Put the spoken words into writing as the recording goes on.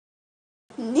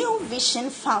New Vision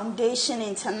Foundation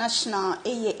International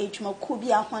eye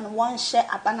ejumakubia hwan wan hye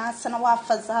abanasa na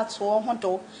wafaza to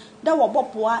hodo da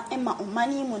woboboa ema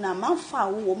omani mu na manfa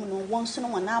wo mu no wonso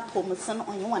no wana apomse no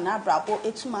onye wana abrabo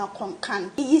etuma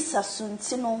konkan iyisa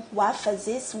sunti no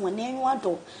wafaze esi wana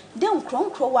enwado de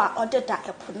nkronkro wa odeda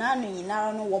epona no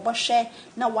nyinara no wobohwe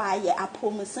na waaye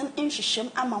apomse nhwehwem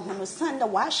ama hono sanda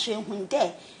wa hye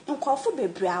hunde nkofo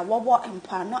bebre a wobo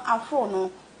empano ahro no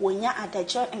wonya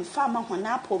adajo mfama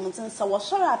hona pomudin sa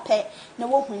wosora pe na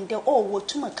wohunde o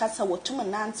wotuma kasa wotuma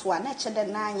nanto na chede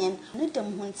nanyen ne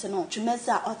dem hunti no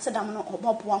dwumeza otedam no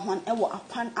oboboa hon ewo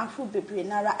akwan ahro bebre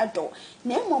nara ado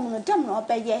na emom no dem no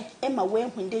obeye ema we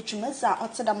hunde dwumeza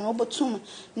otedam no obotum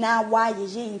na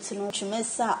waayeye nti no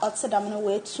dwumeza otedam no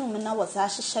we tum na woza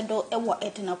hyehyedo ewo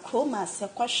edina kroma se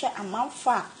kwhwe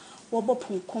amanfa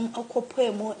wobopunkum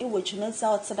akopoemu ewo dwumeza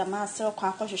otedam asere kwa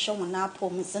akohwehwe wona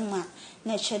apomuzima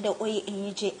na chede oyi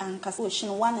enyije ankasa oshin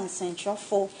one and central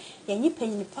for yanyi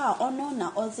panyinipa ono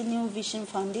na Ozi New Vision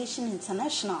Foundation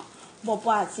International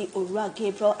Boboazi Owura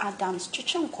Gabriel Adams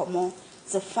twetwenkomo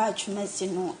ze fa dwumezi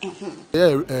no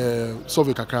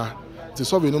survey kakra the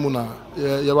survey no mu na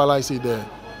ye realize there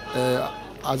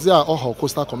azia oho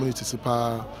coastal community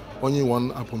sipa only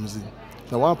one apomzi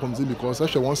na one apomzi because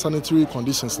actually one sanitary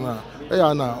conditions na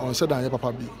na on said that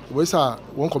papa bi we say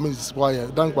one community sipa here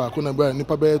dan kwa ko na be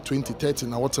nipa be 2030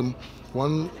 na watem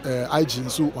one IG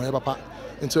so on papa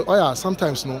into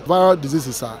sometimes no viral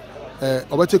diseases are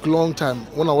it take long time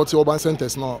when I watch urban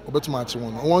centers no obetuma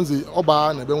one once the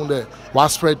oba na be there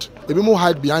was spread e be more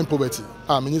hide behind poverty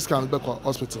minister be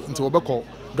hospital into obeko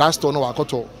gas store no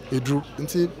wakoto edru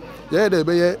into there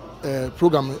be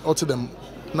program out to them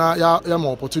na ya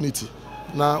more opportunity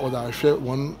na oda hwe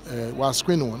one was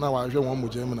screen one na wa hwe one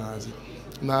mojem na azi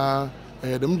na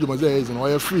dem djumaze is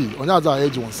no free onya aza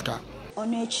age one ska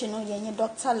ono echi no yenye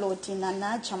Dr. Lodina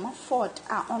na Jama Ford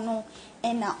ono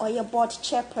ena oye board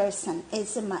chairperson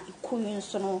ezema ikuyu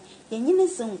nso no yenye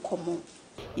nzinkomo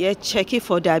ye check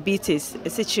for diabetes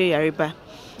esichiri yariba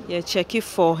ye check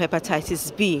for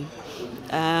hepatitis B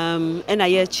and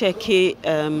I check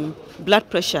blood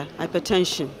pressure,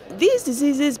 hypertension. These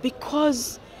diseases,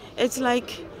 because it's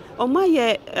like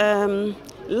my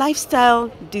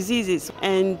lifestyle diseases,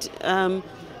 and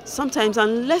sometimes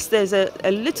unless there's a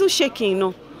little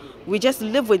shaking, we just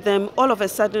live with them. All of a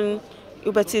sudden,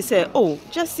 you say, "Oh,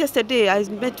 just yesterday I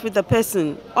met with the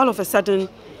person." All of a sudden,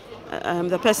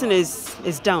 the person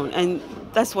is down, and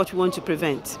that's what we want to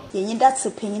prevent. Yenye that's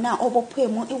opinion na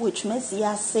obopoemu ewetwumezi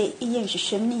ase iye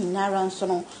nhwehwem ni nyinara nso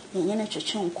no yenye na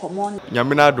twetwe nkomo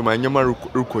nyamena aduma nyama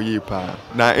rukoyi pa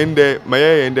na ende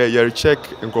maye ende ye check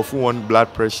nkofo one blood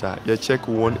pressure, ye check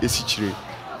one esichire,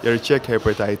 ye check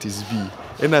hepatitis B,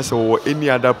 and as any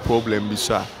other problem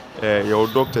bisa your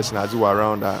doctors na do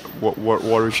around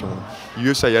worry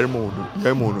you say yermo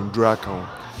drug account.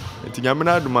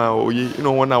 Nyamena aduma oyi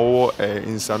wona wo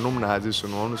insanum na ade so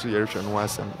no so yerehwe no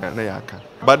asem na yaka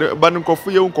but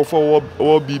nkofo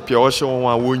wo BP o hye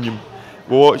won a wonyim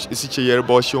wo isiche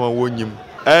yereba o hye won wonyim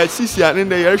sisi an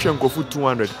na yerehwe nkofo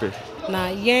 200 pe na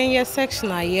yen section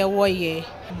na ye wo ye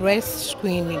breast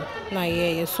screening na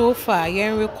ye so far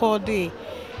yen record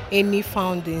any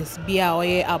findings be a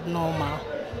ye abnormal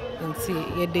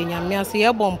nti ye de nyame ase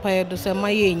ye bompa ye do se ma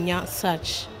ye nya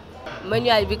search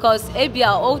manual because ebia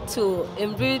to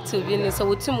embrace to be so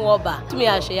wutum woba to me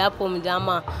ahwe ya pom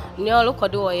dama ne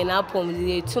olokodo wo ye na pom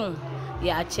ye tum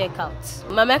ya check out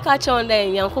mama ka che on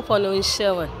den yankopon no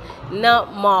nhyewe na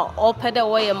ma opede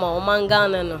wo ye ma o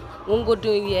mangana no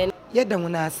wongodun ye da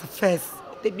wona as first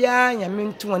de bia nyame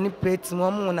ntu woni plate mo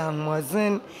mo na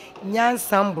hozen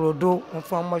nyansam brodo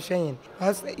mfo mo hwen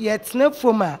ye tena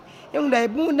foma yunda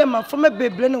ibu de ma foma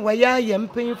bebre no wa ya ye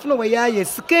mpanyifo no wa ya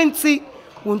skenti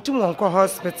wontu wonko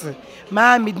hospital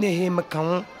ma midne he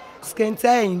meka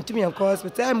skenta yintu me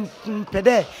hospital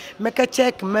mpede meka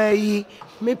check mai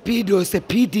me pido se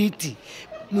PDT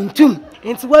muntum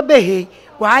enti wa behe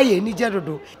wa aye ni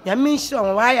jedodo nyame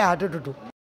nshiro wa aye adododo